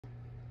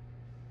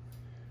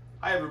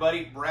Hi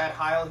everybody, Brad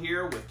Heil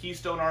here with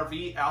Keystone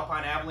RV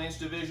Alpine Avalanche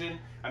Division.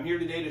 I'm here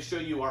today to show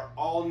you our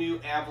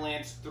all-new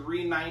Avalanche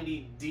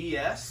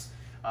 390DS.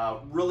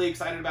 Really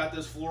excited about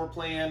this floor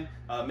plan.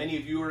 Many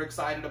of you are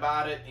excited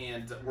about it,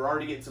 and we're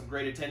already getting some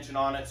great attention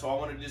on it. So I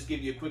wanted to just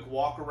give you a quick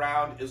walk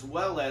around, as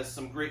well as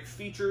some great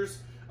features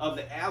of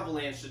the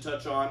Avalanche to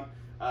touch on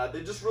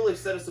that just really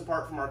set us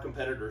apart from our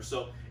competitors.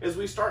 So as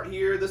we start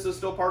here, this is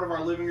still part of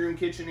our living room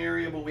kitchen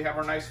area, but we have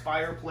our nice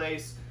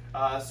fireplace.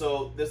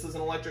 So this is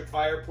an electric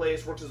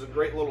fireplace, works as a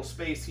great little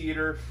space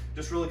heater,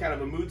 just really kind of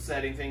a mood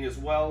setting thing, as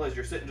well as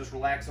you're sitting just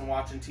relaxing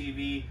watching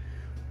TV.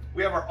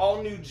 We have our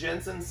all-new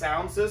Jensen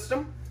sound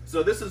system.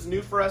 So this is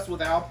new for us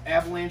with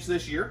Avalanche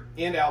this year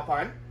and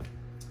Alpine.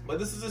 But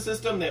this is a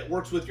system that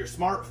works with your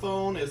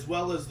smartphone as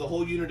well as the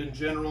whole unit in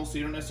general, so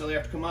you don't necessarily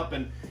have to come up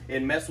and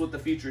mess with the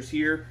features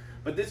here.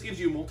 But this gives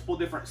you multiple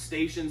different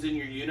stations in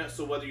your unit,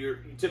 so whether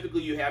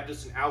typically you have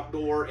just an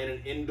outdoor and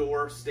an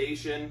indoor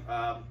station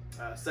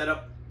set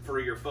up for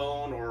your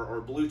phone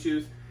or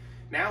Bluetooth.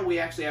 Now we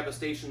actually have a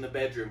station in the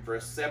bedroom for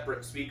a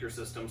separate speaker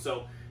system.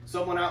 So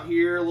someone out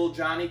here, little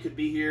Johnny, could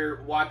be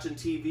here watching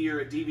TV or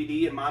a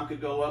DVD, and mom could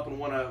go up and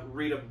want to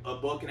read a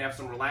book and have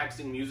some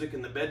relaxing music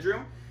in the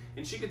bedroom,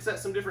 and she could set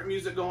some different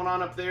music going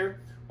on up there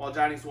while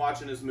Johnny's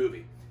watching his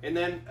movie. And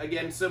then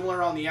again,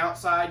 similar on the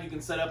outside, you can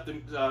set up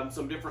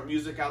some different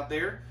music out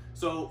there.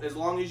 So as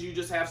long as you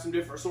just have some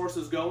different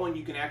sources going,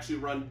 you can actually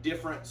run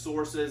different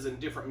sources and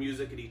different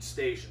music at each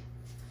station.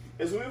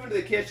 As we move into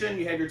the kitchen,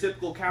 you have your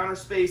typical counter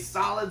space,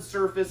 solid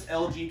surface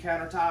LG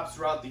countertops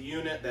throughout the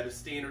unit. That is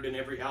standard in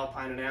every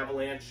Alpine and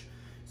Avalanche,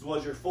 as well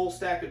as your full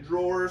stack of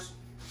drawers.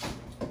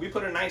 We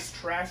put a nice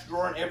trash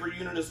drawer in every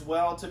unit as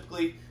well.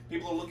 Typically,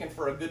 people are looking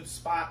for a good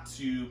spot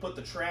to put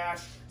the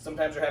trash.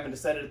 Sometimes they're having to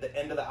set it at the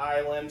end of the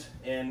island,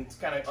 and it's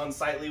kind of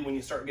unsightly when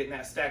you start getting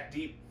that stacked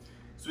deep.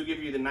 So we give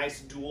you the nice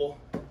dual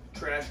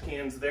trash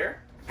cans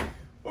there.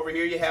 Over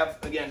here you have,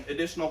 again,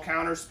 additional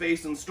counter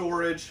space and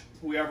storage.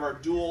 We have our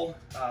dual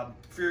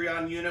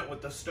Furrion unit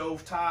with the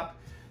stove top,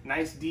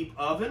 nice deep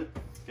oven,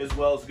 as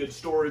well as a good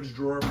storage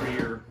drawer for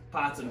your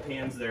pots and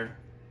pans there.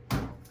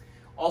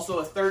 Also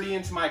a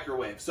 30-inch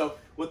microwave. So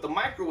with the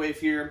microwave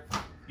here,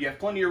 you have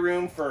plenty of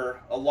room for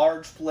a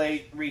large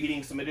plate,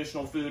 reheating some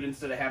additional food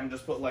instead of having to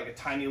just put like a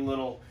tiny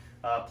little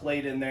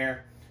plate in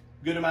there.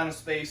 Good amount of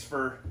space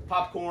for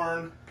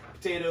popcorn,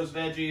 potatoes,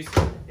 veggies,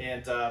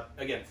 and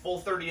again, full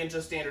 30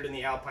 inches standard in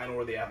the Alpine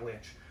or the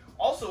Avalanche.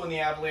 Also in the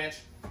Avalanche,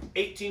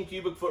 18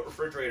 cubic foot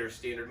refrigerator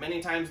standard.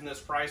 Many times in this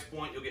price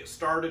point, you'll get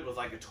started with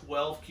like a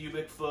 12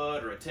 cubic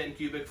foot or a 10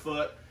 cubic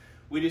foot.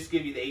 We just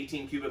give you the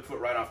 18 cubic foot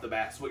right off the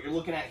bat. So what you're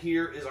looking at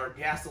here is our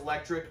gas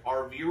electric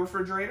RV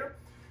refrigerator.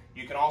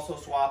 You can also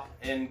swap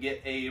and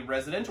get a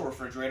residential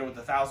refrigerator with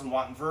a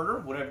 1,000-watt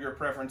inverter, whatever your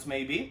preference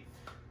may be.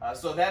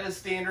 So that is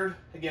standard,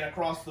 again,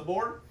 across the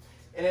board.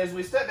 And as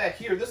we step back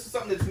here, this is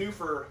something that's new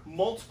for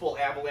multiple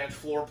Avalanche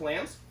floor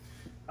plans.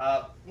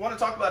 I want to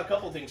talk about a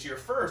couple things here.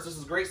 First, this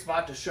is a great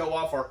spot to show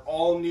off our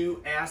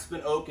all-new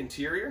aspen oak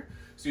interior.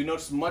 So you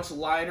notice much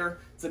lighter.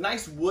 It's a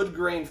nice wood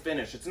grain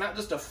finish. It's not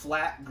just a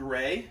flat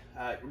gray.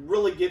 It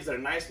really gives it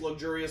a nice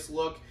luxurious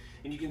look.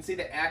 And you can see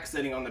the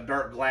accenting on the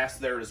dark glass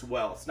there as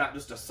well. It's not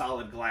just a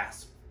solid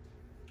glass.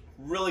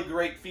 Really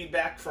great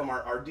feedback from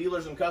our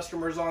dealers and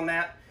customers on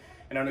that.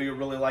 And I know you'll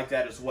really like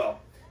that as well.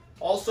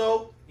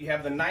 Also, you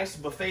have the nice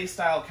buffet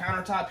style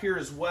countertop here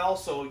as well,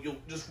 so you'll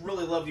just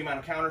really love the amount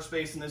of counter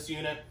space in this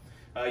unit.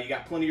 You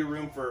got plenty of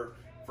room for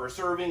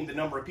serving the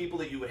number of people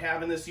that you would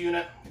have in this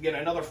unit. Again,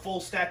 another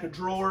full stack of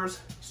drawers,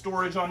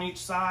 storage on each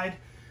side.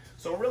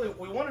 So really,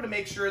 we wanted to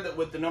make sure that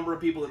with the number of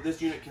people that this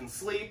unit can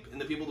sleep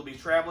and the people to be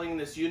traveling in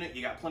this unit,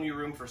 you got plenty of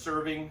room for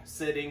serving,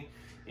 sitting,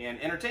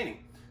 and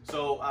entertaining.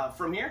 So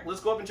from here,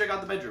 let's go up and check out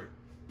the bedroom.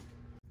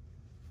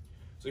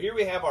 So here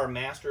we have our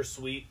master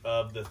suite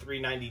of the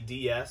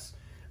 390DS.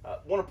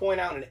 Want to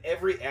point out, in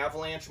every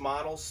Avalanche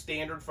model,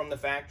 standard from the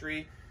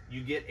factory,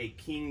 you get a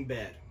king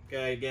bed.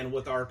 Okay, again,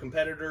 with our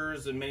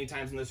competitors, and many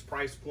times in this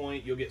price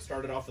point, you'll get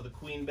started off with a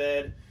queen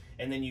bed,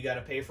 and then you got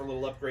to pay for a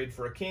little upgrade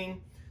for a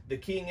king. The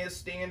king is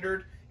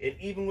standard, and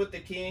even with the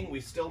king, we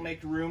still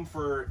make room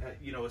for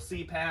you know, a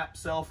CPAP,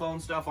 cell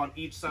phone stuff on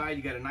each side.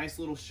 You got a nice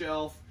little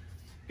shelf.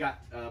 Got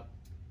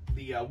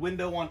the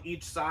window on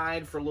each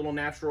side for a little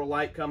natural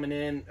light coming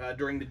in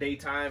during the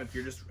daytime if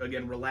you're just,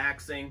 again,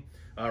 relaxing,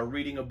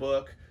 reading a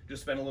book,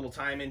 just spend a little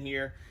time in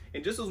here.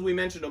 And just as we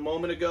mentioned a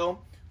moment ago,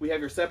 we have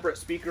your separate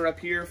speaker up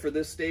here for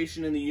this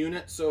station in the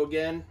unit. So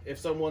again, if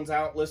someone's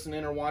out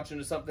listening or watching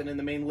to something in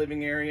the main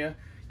living area,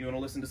 you want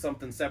to listen to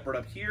something separate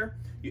up here,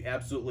 you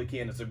absolutely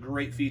can. It's a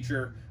great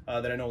feature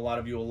that I know a lot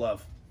of you will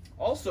love.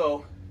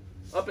 Also,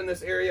 up in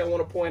this area, I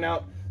want to point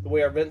out the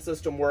way our vent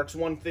system works.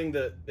 One thing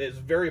that is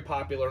very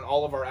popular in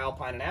all of our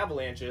Alpine and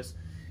Avalanches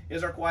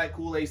is our quiet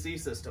cool AC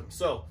system.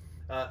 So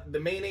the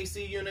main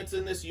AC units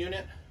in this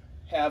unit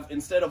have,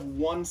 instead of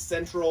one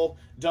central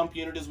dump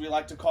unit, as we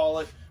like to call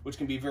it, which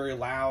can be very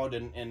loud,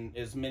 and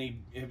as many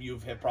of you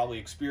have probably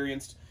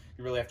experienced,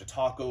 you really have to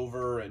talk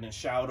over and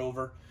shout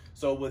over.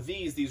 So with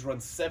these run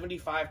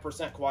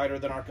 75% quieter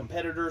than our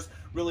competitors,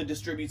 really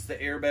distributes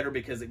the air better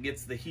because it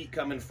gets the heat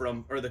coming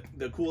from, or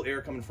the cool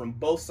air coming from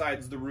both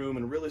sides of the room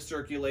and really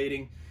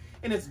circulating.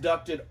 And it's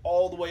ducted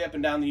all the way up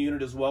and down the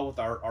unit as well with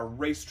our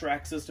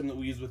racetrack system that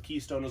we use with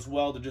Keystone as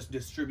well to just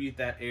distribute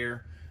that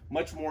air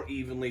much more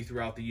evenly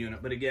throughout the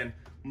unit. But again,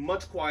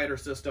 much quieter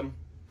system.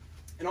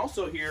 And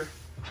also here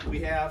we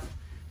have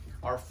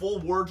our full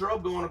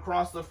wardrobe going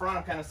across the front.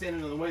 I'm kind of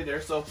standing in the way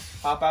there, so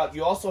pop out.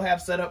 You also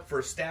have set up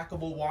for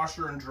stackable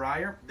washer and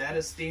dryer. That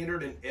is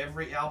standard in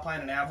every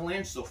Alpine and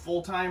Avalanche, so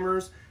full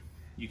timers.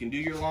 You can do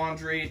your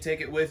laundry,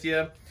 take it with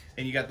you,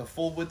 and you got the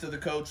full width of the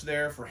coach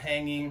there for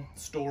hanging,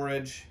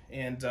 storage,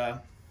 and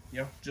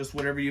you know, just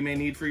whatever you may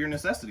need for your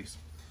necessities.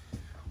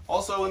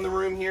 Also in the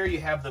room here,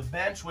 you have the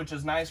bench, which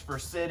is nice for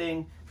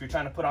sitting if you're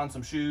trying to put on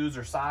some shoes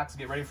or socks,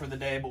 get ready for the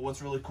day. But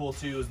what's really cool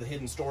too is the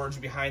hidden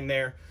storage behind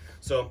there.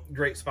 So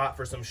great spot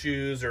for some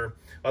shoes or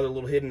other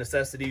little hidden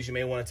necessities you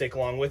may want to take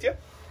along with you.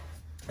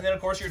 And then of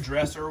course your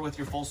dresser with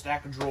your full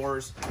stack of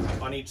drawers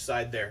on each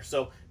side there.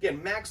 So again,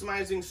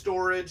 maximizing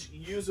storage,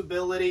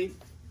 usability.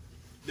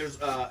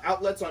 There's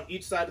outlets on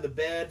each side of the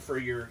bed for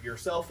your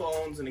cell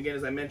phones. And again,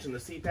 as I mentioned, the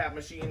CPAP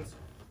machines.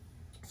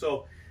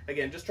 So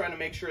again, just trying to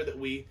make sure that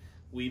we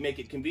make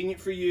it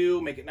convenient for you,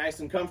 make it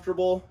nice and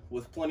comfortable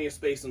with plenty of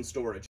space and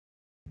storage.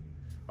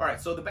 All right,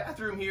 so the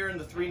bathroom here in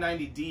the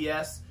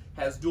 390DS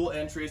has dual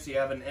entry, so you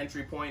have an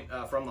entry point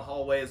from the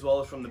hallway as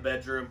well as from the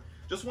bedroom.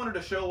 Just wanted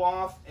to show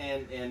off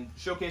and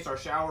showcase our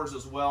showers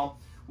as well.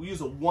 We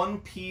use a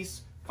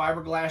one-piece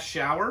fiberglass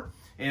shower,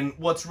 and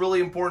what's really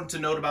important to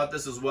note about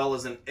this as well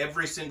is in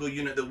every single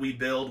unit that we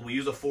build, we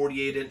use a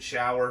 48-inch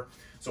shower.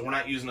 So we're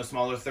not using a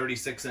smaller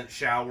 36-inch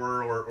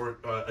shower or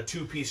a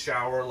two-piece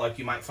shower like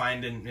you might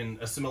find in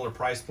a similar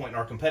price point in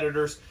our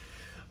competitors.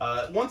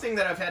 One thing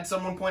that I've had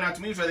someone point out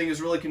to me, which I think is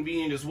really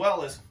convenient as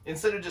well, is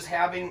instead of just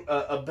having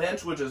a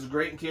bench, which is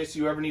great in case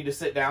you ever need to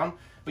sit down,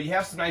 but you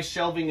have some nice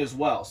shelving as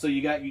well. So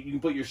you can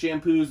put your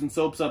shampoos and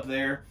soaps up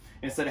there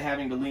instead of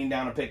having to lean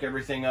down and pick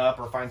everything up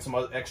or find some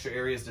other extra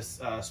areas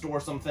to store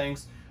some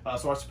things.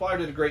 So our supplier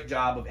did a great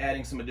job of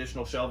adding some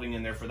additional shelving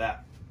in there for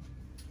that.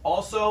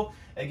 Also,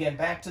 again,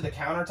 back to the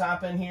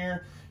countertop in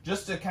here,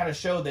 just to kind of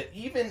show that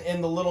even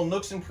in the little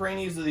nooks and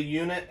crannies of the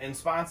unit and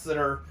spots that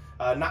are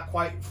not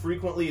quite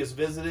frequently as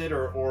visited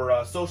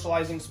or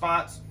socializing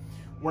spots,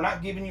 we're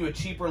not giving you a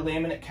cheaper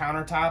laminate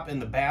countertop in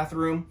the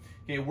bathroom.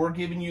 Okay, we're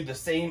giving you the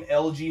same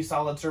LG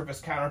solid surface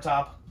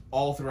countertop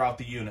all throughout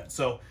the unit.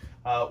 So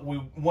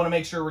we want to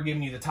make sure we're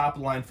giving you the top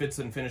of the line fits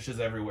and finishes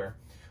everywhere.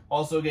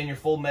 Also, again, your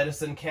full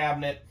medicine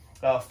cabinet,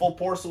 full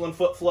porcelain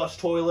foot flush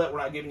toilet. We're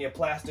not giving you a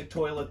plastic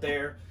toilet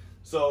there.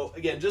 So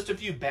again, just a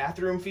few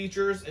bathroom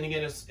features. And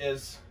again,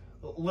 as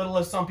little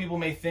as some people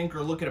may think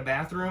or look at a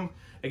bathroom,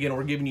 again,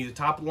 we're giving you the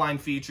top of the line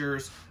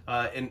features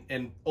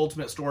and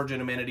ultimate storage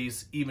and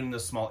amenities, even in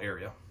this small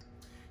area.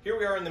 Here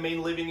we are in the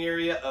main living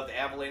area of the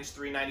Avalanche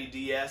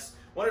 390DS.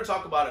 I want to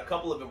talk about a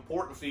couple of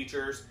important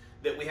features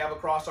that we have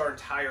across our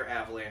entire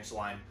Avalanche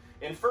line.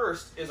 And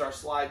first is our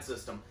slide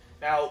system.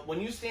 Now, when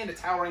you stand a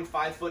towering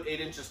 5 foot 8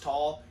 inches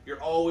tall,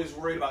 you're always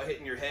worried about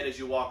hitting your head as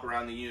you walk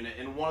around the unit,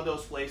 and one of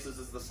those places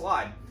is the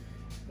slide.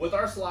 With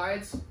our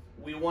slides,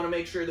 we want to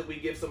make sure that we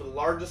give some of the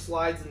largest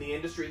slides in the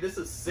industry. This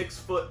is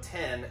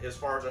 6'10" as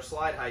far as our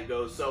slide height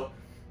goes, so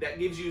that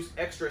gives you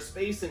extra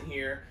space in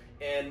here,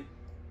 and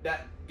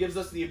that gives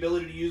us the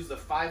ability to use the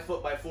 5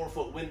 foot by 4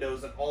 foot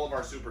windows in all of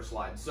our super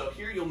slides. So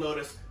here you'll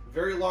notice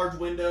very large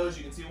windows.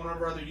 You can see one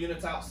of our other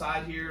units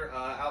outside here,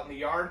 out in the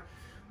yard.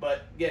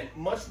 But again,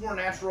 much more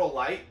natural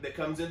light that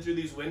comes in through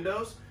these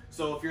windows.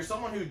 So if you're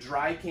someone who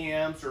dry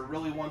camps or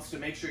really wants to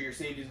make sure you're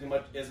saving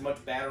as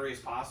much battery as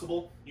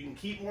possible, you can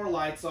keep more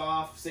lights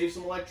off, save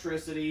some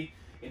electricity,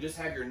 and just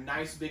have your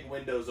nice big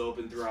windows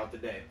open throughout the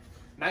day.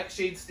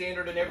 Nightshade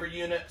standard in every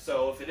unit,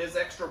 so if it is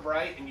extra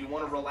bright and you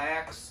want to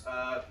relax,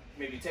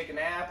 maybe take a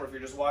nap, or if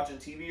you're just watching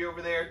TV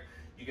over there,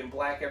 you can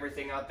black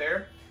everything out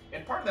there.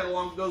 And part of that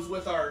along goes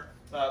with our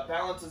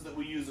balances that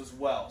we use as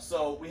well.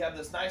 So we have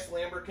this nice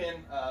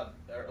lambrequin,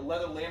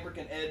 leather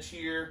lambrequin edge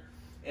here.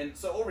 And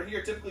so over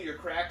here, typically your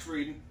cracks where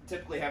you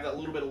typically have that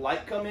little bit of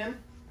light come in,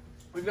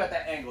 we've got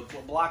that angle. It's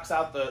what blocks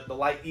out the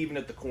light even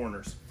at the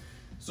corners.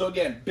 So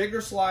again,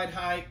 bigger slide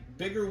height,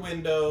 bigger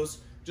windows,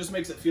 just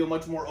makes it feel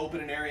much more open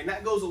and airy. And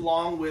that goes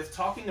along with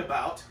talking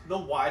about the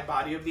wide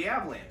body of the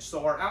Avalanche.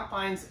 So our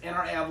Alpines and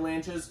our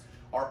Avalanches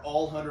are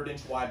all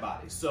 100-inch wide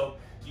bodies. So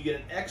you get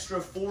an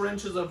extra 4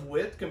 inches of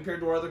width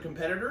compared to our other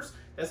competitors.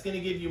 That's going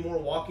to give you more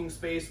walking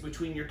space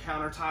between your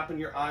countertop and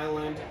your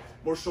island,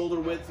 more shoulder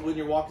width when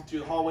you're walking through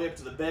the hallway up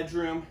to the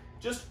bedroom,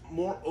 just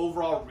more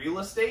overall real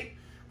estate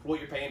for what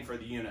you're paying for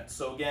the unit.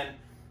 So again,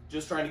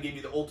 just trying to give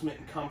you the ultimate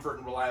in comfort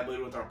and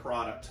reliability with our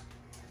product.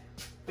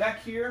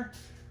 Back here,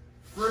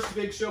 first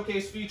big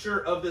showcase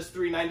feature of this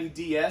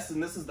 390DS,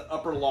 and this is the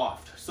upper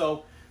loft.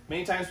 So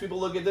many times people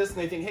look at this and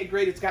they think, hey,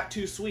 great, it's got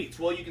 2 suites.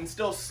 Well, you can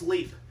still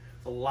sleep.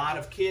 A lot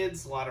of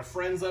kids, a lot of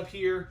friends up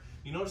here.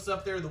 You notice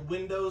up there the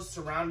windows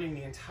surrounding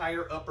the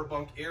entire upper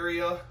bunk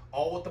area,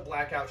 all with the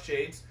blackout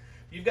shades.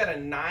 You've got a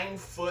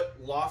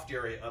 9-foot loft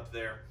area up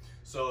there.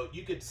 So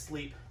you could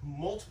sleep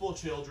multiple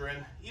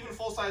children, even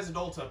full-size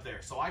adults up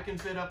there. So I can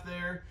fit up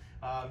there.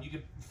 You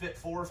could fit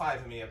 4 or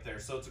 5 of me up there.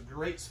 So it's a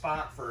great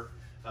spot for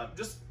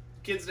just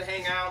kids to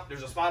hang out.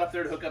 There's a spot up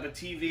there to hook up a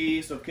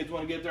TV. So if kids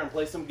want to get there and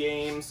play some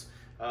games,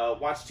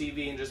 watch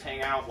TV and just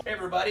hang out. Hey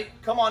everybody,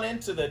 come on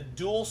into the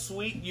dual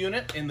suite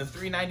unit in the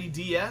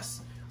 390DS.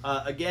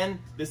 Again,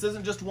 this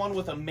isn't just one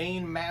with a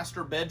main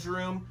master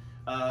bedroom.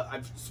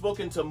 I've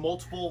spoken to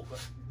multiple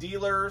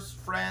dealers,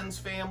 friends,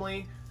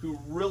 family who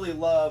really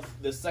love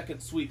this second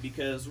suite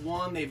because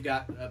one, they've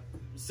got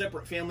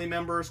separate family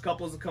members,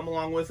 couples that come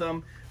along with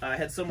them. I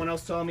had someone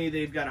else tell me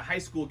they've got a high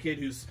school kid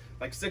who's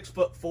like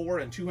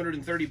 6'4" and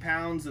 230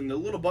 pounds, and the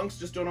little bunks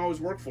just don't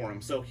always work for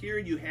him. So here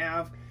you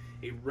have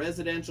a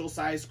residential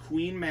size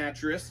queen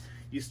mattress.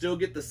 You still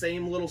get the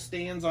same little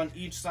stands on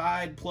each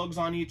side, plugs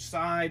on each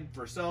side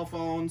for cell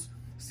phones,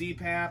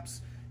 CPAPs,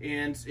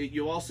 and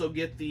you also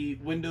get the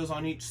windows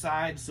on each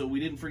side, so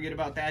we didn't forget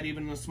about that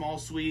even in the small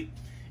suite.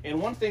 And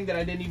one thing that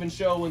I didn't even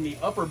show in the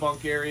upper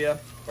bunk area,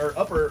 or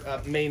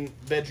upper main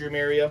bedroom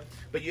area,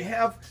 but you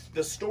have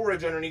the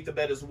storage underneath the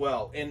bed as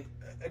well. And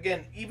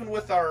again, even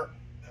with our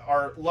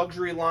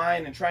luxury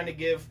line and trying to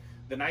give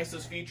the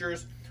nicest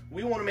features,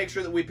 we want to make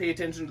sure that we pay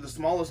attention to the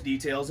smallest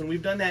details, and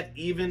we've done that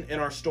even in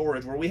our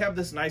storage where we have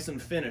this nice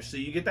and finished. So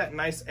you get that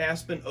nice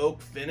aspen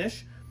oak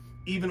finish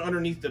even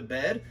underneath the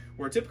bed,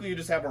 where typically you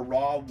just have a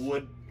raw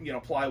wood,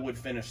 plywood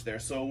finish there.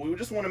 So we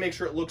just want to make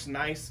sure it looks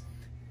nice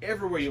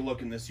everywhere you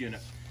look in this unit.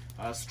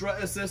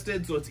 Strut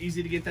assisted, so it's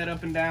easy to get that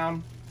up and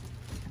down.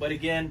 But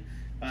again,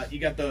 you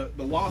got the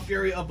loft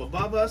area up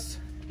above us.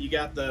 You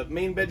got the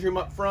main bedroom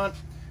up front,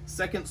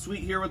 second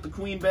suite here with the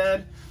queen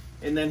bed.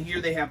 And then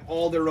here they have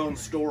all their own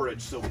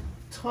storage. So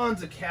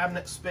tons of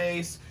cabinet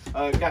space.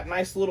 Got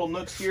nice little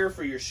nooks here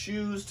for your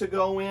shoes to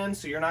go in,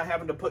 so you're not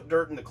having to put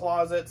dirt in the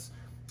closets.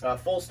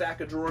 Full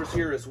stack of drawers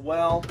here as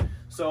well.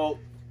 So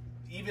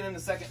even in the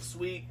second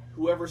suite,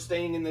 whoever's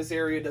staying in this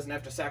area doesn't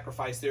have to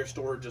sacrifice their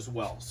storage as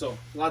well. So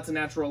lots of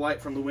natural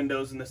light from the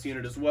windows in this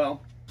unit as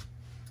well.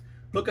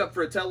 Hook up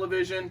for a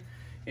television.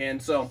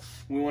 And so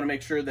we want to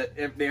make sure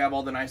that they have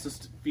all the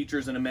nicest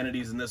features and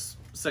amenities in this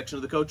section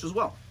of the coach as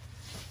well.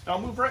 Now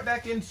I'll move right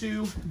back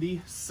into the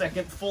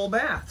second full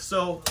bath.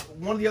 So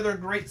one of the other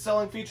great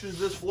selling features of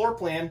this floor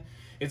plan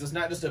is it's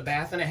not just a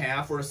bath and a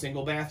half or a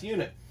single bath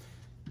unit.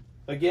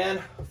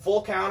 Again,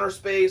 full counter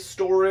space,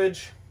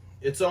 storage,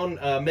 its own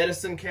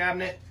medicine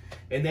cabinet,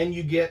 and then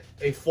you get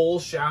a full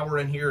shower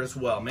in here as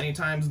well. Many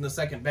times in the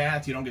second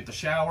bath, you don't get the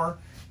shower,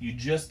 you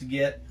just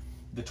get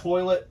the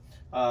toilet.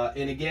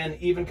 And again,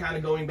 even kind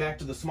of going back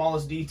to the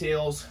smallest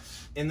details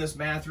in this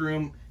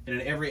bathroom, and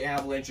in every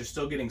Avalanche, you're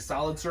still getting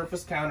solid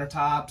surface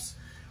countertops,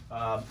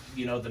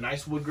 the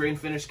nice wood grain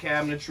finish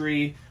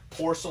cabinetry,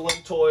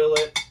 porcelain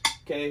toilet.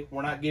 Okay,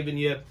 we're not giving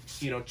you,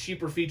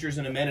 cheaper features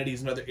and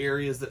amenities in other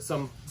areas that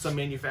some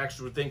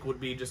manufacturers would think would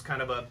be just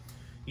kind of a,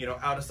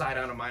 out of sight,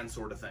 out of mind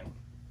sort of thing.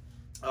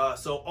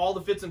 So all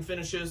the fits and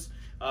finishes,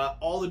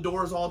 all the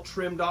doors all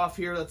trimmed off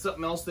here. That's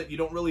something else that you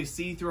don't really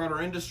see throughout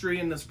our industry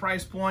in this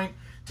price point.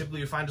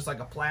 Typically you find just like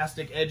a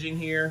plastic edging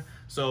here.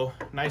 So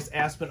nice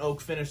aspen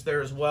oak finish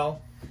there as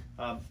well.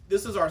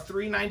 This is our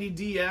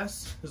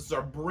 390DS. This is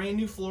our brand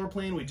new floor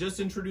plan. We just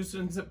introduced it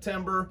in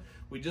September.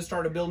 We just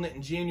started building it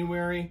in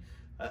January.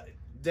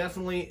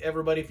 Definitely,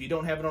 everybody, if you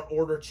don't have it on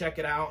order, check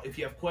it out. If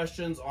you have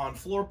questions on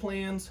floor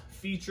plans,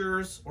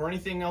 features, or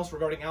anything else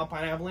regarding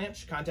Alpine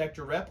Avalanche, contact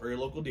your rep or your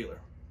local dealer.